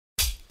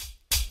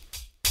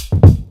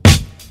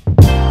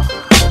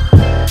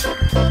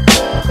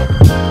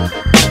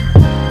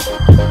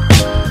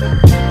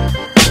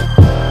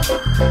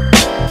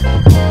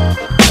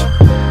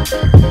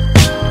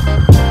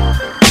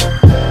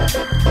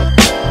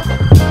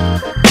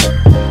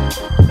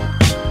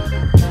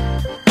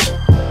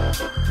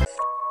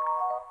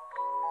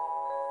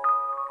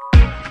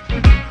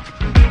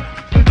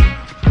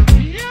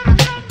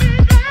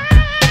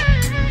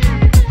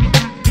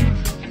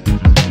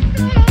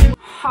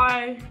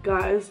Hi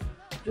guys,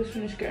 just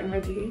finished getting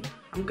ready.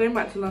 I'm going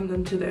back to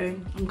London today.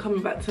 I'm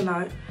coming back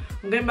tonight.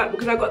 I'm going back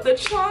because I got the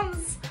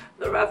chance.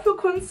 The Raffle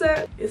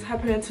concert is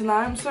happening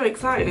tonight. I'm so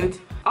excited.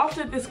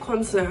 After this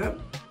concert,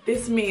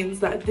 this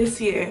means that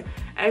this year,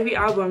 every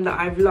album that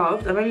I've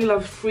loved, I've only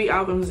loved 3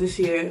 albums this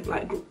year,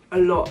 like a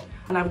lot,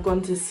 and I've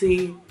gone to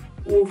see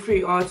all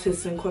 3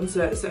 artists in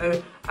concert.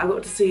 So I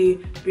got to see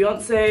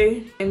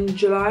Beyonce in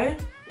July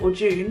or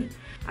June,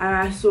 and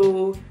I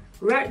saw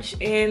Wretch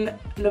in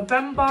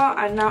November,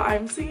 and now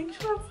I'm seeing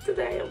Chance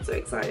today. I'm so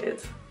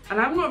excited. And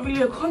I'm not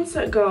really a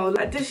concert girl.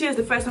 Like, this year is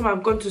the first time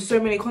I've gone to so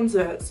many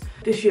concerts.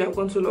 This year I've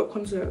gone to a lot of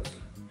concerts.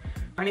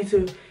 I need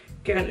to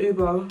get an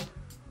Uber. I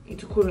need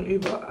to call an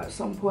Uber at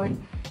some point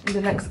in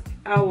the next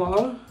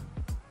hour.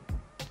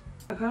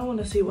 I kind of want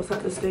to see what's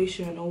at the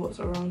station or what's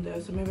around there,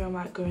 so maybe I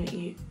might go and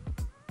eat.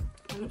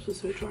 My lips are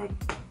so dry.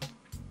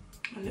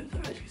 My lips are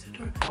actually so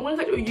dry. I want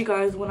to catch up with you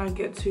guys when I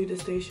get to the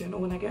station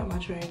or when I get on my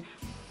train.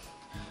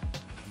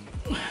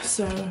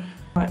 So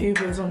my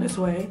Uber is on its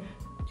way.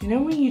 Do you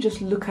know when you just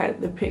look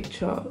at the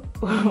picture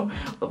of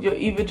your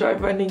Uber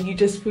driver and then you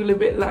just feel a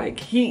bit like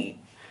heat?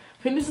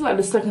 I think this is like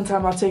the second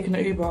time I've taken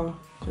an Uber,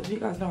 because you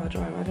guys know I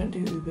drive, I don't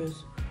do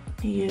Ubers.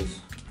 He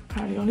is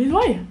apparently on his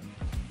way.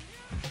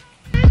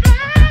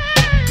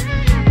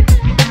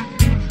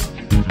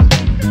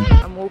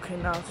 I'm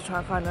walking now to try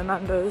and find a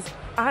Nando's.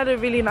 I had a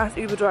really nice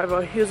Uber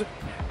driver. He was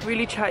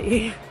really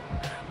chatty,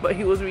 but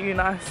he was really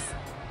nice.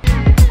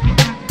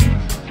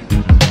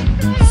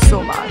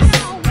 So nice,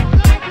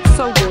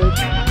 so good.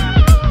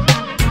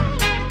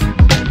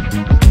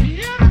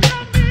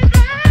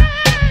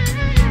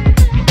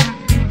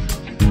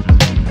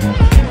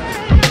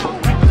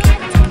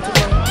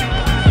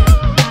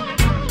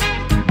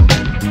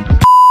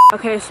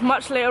 Okay, it's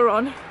much later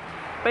on.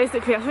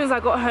 Basically, as soon as I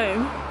got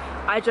home,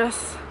 I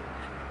just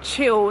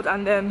chilled,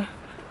 and then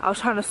I was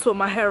trying to sort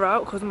my hair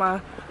out because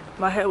my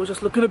hair was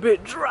just looking a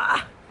bit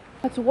dry.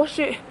 I had to wash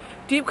it,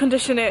 deep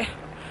condition it,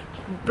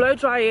 blow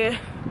dry it,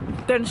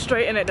 then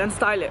straighten it, then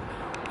style it.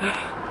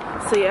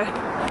 So yeah,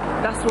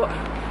 that's what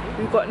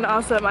we've got now.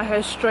 So my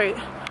hair's straight.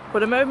 For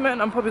the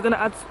moment, I'm probably gonna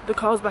add the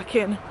curls back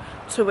in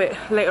to it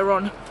later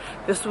on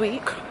this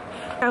week.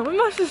 And with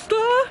my sister,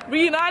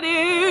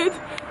 reunited,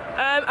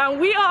 and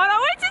we are on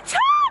our way to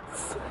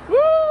Chance. Woo!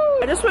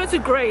 I just went to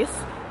Grace.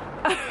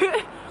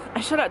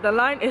 I showed that the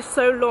line is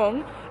so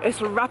long,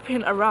 it's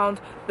wrapping around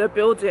the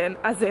building,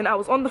 as in I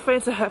was on the phone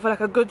to her for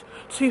like a good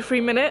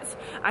 2-3 minutes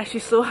and she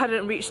still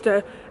hadn't reached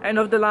the end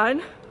of the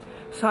line.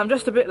 So I'm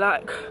just a bit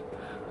like,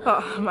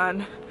 oh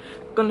man,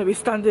 I'm gonna be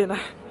standing. I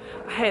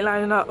hate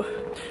lining up.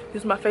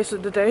 This is my face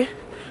of the day.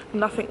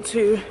 Nothing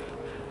too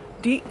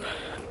deep,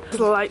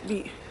 just a light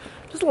beat.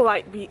 Just a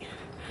light beat.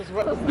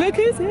 Look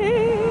at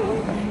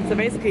it. So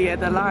basically, yeah,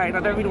 the line, I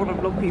don't really want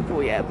to vlog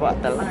people yet,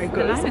 but the line goes.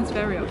 The line is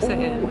very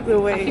upsetting. The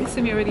way. I think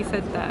Simi already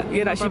said that.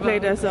 Yeah, that she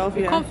played herself,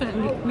 yeah.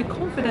 We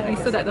confidently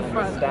stood at the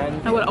front.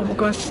 And we're like, oh my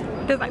gosh,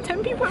 there's like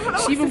 10 people in front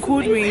of us. She even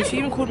called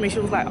me, she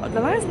was like, oh, the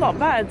line's not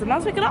bad. And I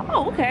was thinking,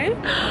 oh, okay.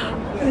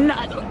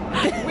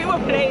 Nah, we were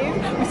playing.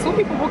 We saw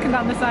people walking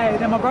down the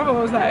side, and my brother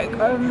was like,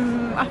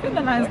 I think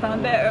the line's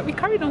down there. We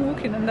carried on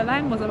walking, and the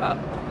line was about,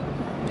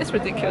 it's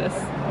ridiculous.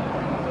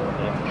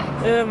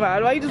 Yeah,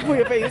 man, why you just put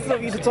your face? It's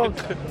not you to talk.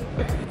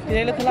 You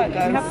ain't looking like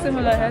guys. We have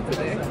similar hair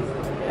today.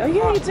 Oh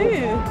yeah, you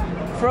do.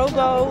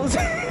 Frogos.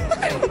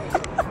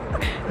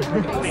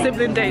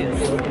 Sibling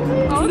dates.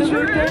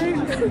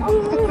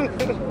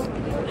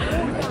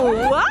 Oh,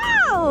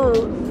 Wow!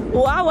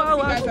 Wow, wow,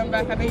 wow. Guys, I'm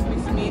back. I know you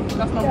miss me.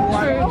 That's number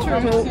 1. True.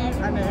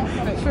 I know.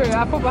 True,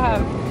 I probably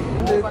have.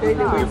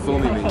 You're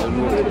filming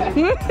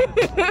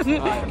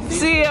me.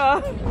 See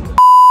ya.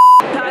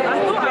 I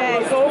thought I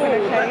was tall,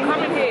 but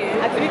coming here,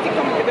 I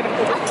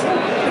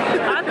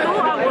thought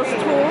I was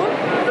tall,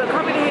 but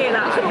coming here,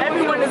 like,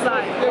 everyone is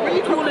like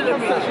taller than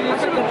me. I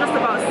can just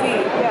about see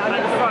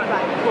at the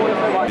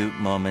front. 2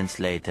 moments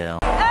later.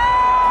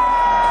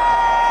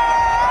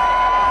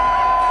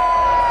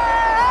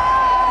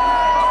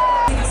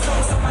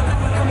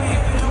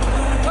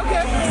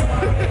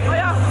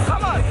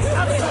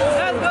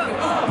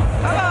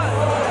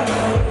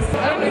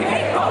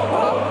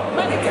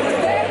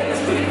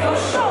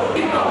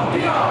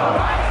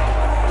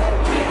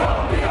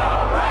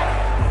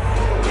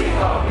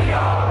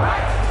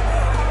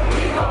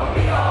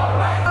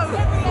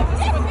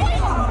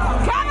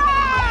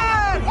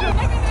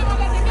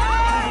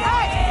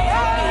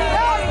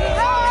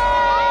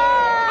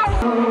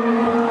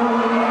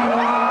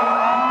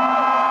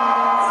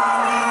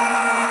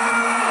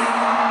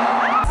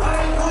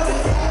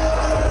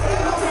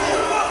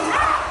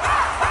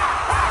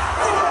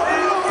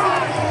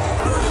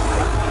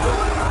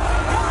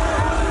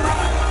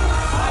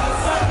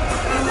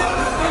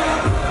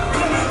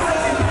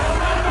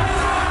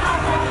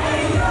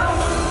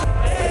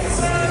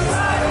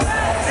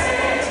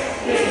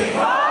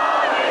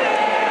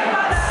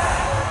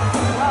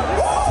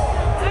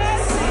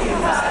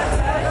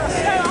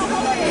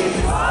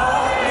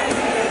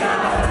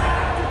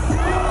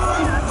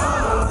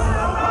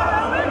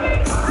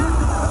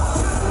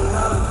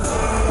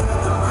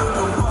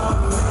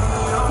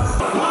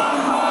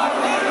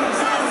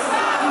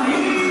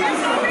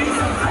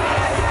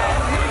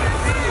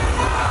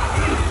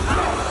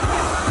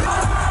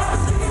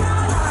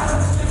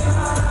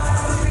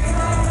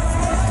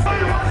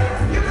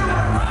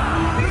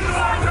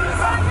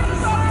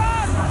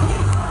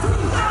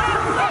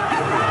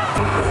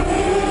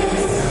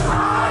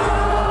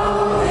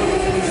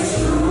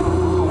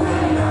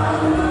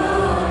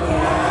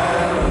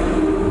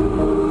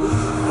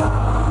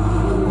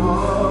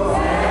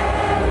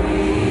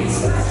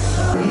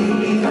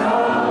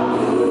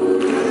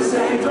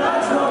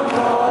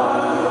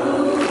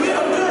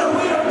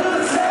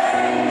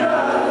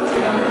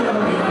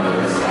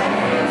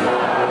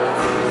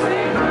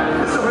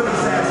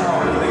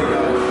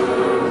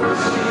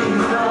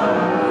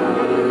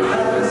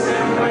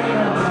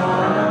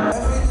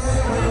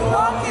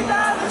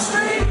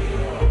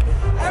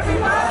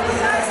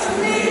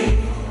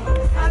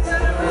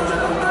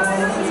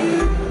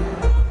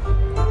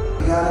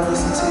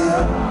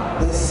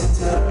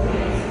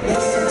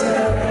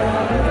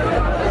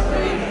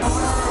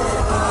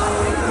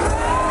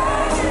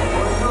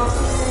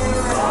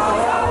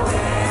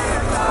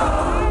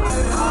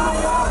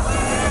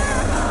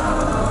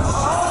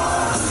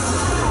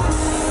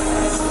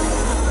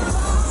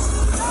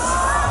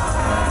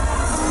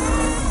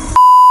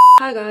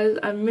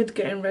 I'm mid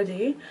getting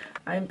ready.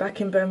 I'm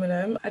back in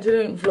Birmingham. I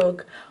didn't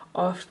vlog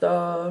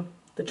after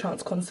the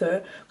Chance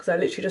concert because I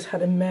literally just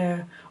had a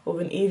mare of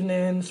an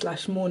evening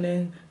 /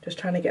 morning just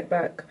trying to get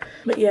back.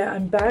 But yeah,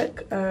 I'm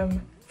back.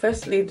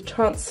 Firstly, the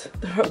Chance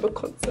the Rapper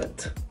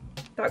concert.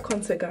 That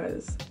concert,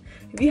 guys,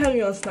 if you had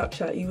me on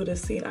Snapchat, you would have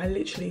seen I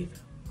literally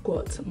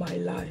got my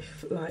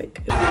life.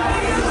 Like,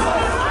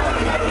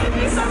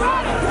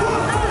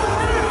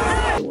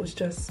 it was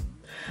just...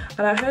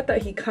 And I heard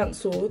that he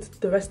cancelled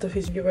the rest of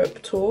his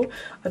Europe tour.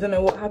 I don't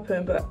know what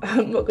happened, but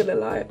I'm not gonna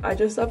lie, I'm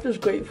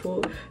just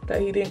grateful that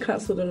he didn't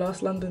cancel the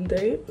last London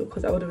date,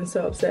 because I would have been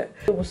so upset.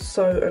 It was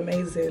so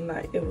amazing,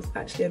 like it was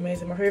actually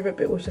amazing. My favourite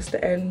bit was just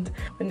the end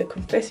when the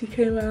confetti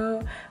came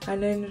out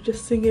and then you're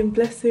just singing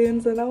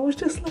blessings, and I was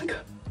just like,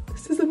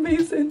 this is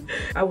amazing.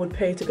 I would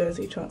pay to go and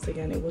see Chance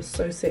again. It was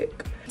so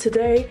sick.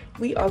 Today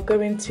we are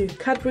going to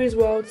Cadbury's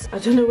World. I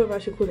don't know whether I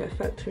should call it a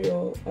factory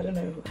or I don't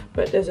know,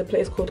 but there's a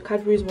place called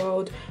Cadbury's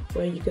World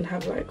where you can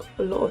have like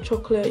a lot of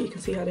chocolate. You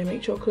can see how they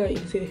make chocolate, you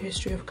can see the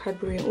history of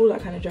Cadbury and all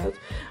that kind of jazz.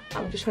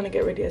 I'm just trying to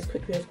get ready as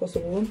quickly as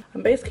possible.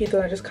 I'm basically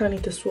done. I just kind of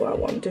need to sort out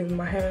what I'm doing with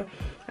my hair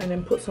and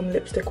then put some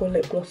lipstick or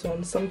lip gloss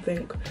on,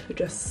 something to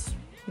just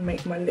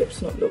make my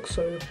lips not look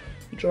so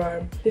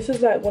dry. This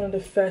is like one of the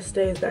first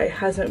days that it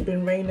hasn't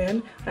been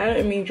raining. I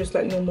don't mean just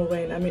like normal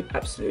rain, I mean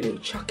absolutely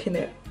chucking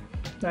it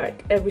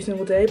like every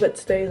single day, but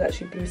today is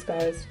actually blue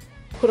skies.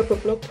 Put up a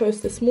blog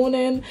post this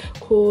morning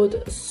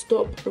called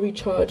Stop,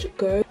 Recharge,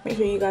 Go. Make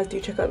sure you guys do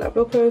check out that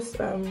blog post.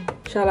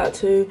 Shout out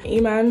to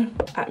Eman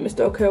at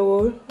Mr.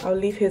 Okowo. I'll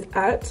leave his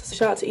at.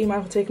 Shout out to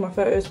Eman for taking my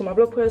photos for my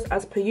blog post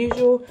as per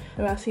usual,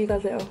 and I'll see you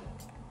guys later.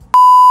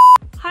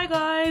 Hi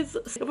guys,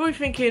 you're probably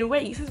thinking,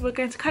 wait, you said we're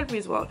going to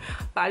Cadbury's World,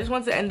 but I just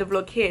wanted to end the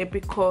vlog here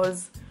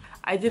because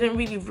I didn't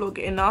really vlog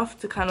enough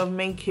to kind of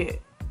make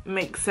it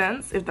make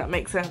sense, if that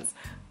makes sense.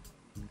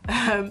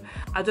 I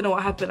don't know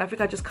what happened. I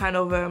think I just kind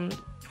of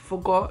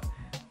forgot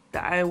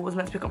that I was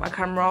meant to pick up my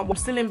camera. I'm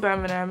still in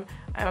Birmingham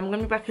and I'm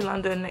gonna be back in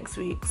London next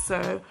week,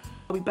 so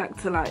I'll be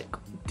back to like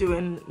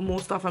doing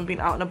more stuff and being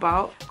out and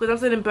about, because I'm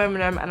still in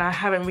Birmingham and I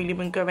haven't really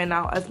been going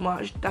out as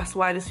much. That's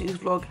why this week's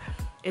vlog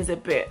is a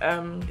bit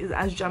is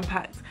as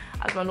jam-packed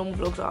as my normal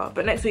vlogs are.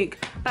 But next week,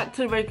 back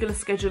to regular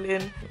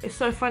scheduling. It's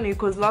so funny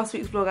because last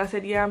week's vlog I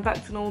said, yeah, I'm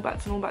back to normal,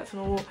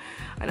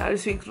 and now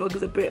this week's vlog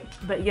is a bit,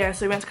 but yeah.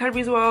 So we went to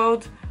Cadbury's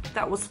World,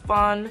 that was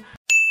fun.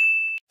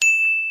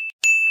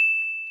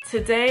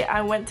 Today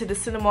I went to the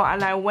cinema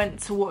and I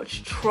went to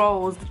watch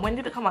Trolls. When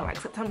did it come out?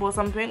 Like September or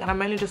something, and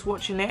I'm only just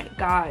watching it.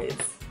 Guys,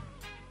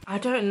 I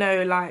don't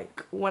know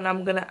like when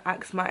I'm gonna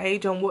act my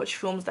age and watch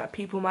films that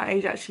people my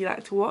age actually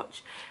like to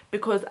watch,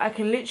 because I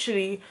can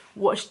literally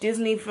watch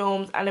Disney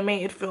films,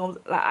 animated films,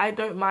 like I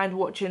don't mind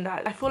watching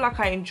that. I feel like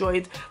I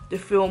enjoyed the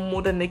film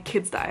more than the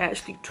kids that I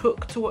actually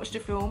took to watch the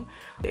film.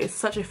 It's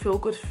such a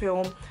feel-good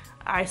film.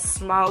 I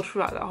smiled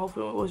throughout that whole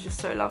film. It was just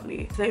so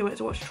lovely. Today we went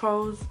to watch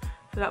Trolls,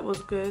 so that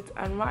was good,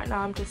 and right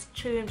now I'm just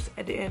chilling, just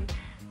editing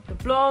the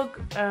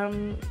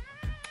vlog.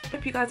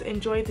 Hope you guys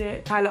enjoyed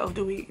it. Highlight of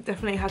the week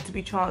definitely had to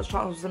be Chance.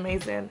 Chance was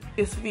amazing.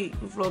 This week's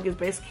vlog is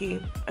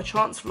basically a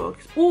Chance vlog.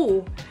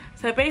 Ooh,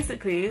 so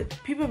basically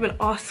people have been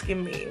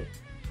asking me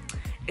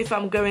if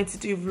I'm going to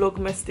do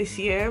Vlogmas this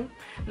year.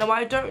 Now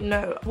I don't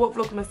know what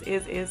Vlogmas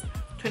is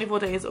 24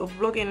 days of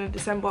vlogging in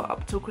December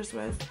up till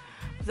Christmas.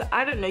 So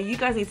I don't know, you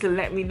guys need to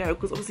let me know,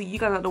 because obviously you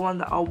guys are the ones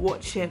that are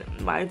watching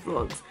my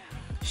vlogs.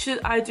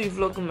 Should I do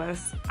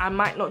Vlogmas? I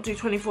might not do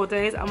 24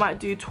 days, I might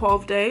do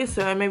 12 days,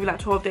 so maybe like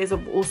 12 days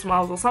of all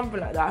smiles or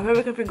something like that.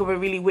 Whoever can think of a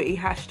really witty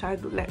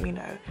hashtag, let me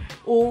know.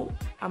 Or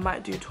I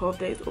might do 12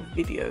 days of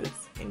videos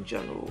in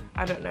general,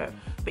 I don't know.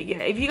 But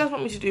yeah, if you guys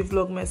want me to do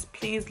Vlogmas,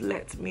 please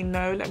let me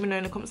know. Let me know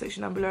in the comment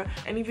section down below.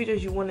 Any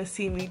videos you want to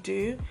see me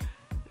do,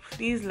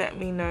 please let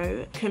me know.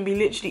 It can be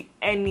literally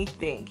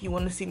anything you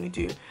want to see me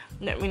do.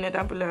 Let me know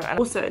down below, and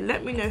also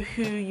let me know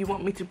who you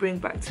want me to bring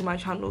back to my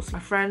channel. So my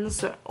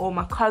friends or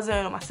my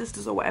cousin or my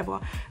sisters or whatever.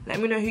 Let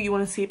me know who you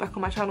want to see back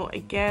on my channel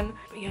again.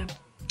 But yeah,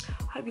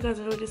 I hope you guys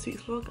enjoyed this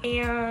week's vlog,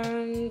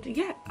 and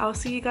yeah, I'll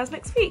see you guys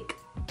next week.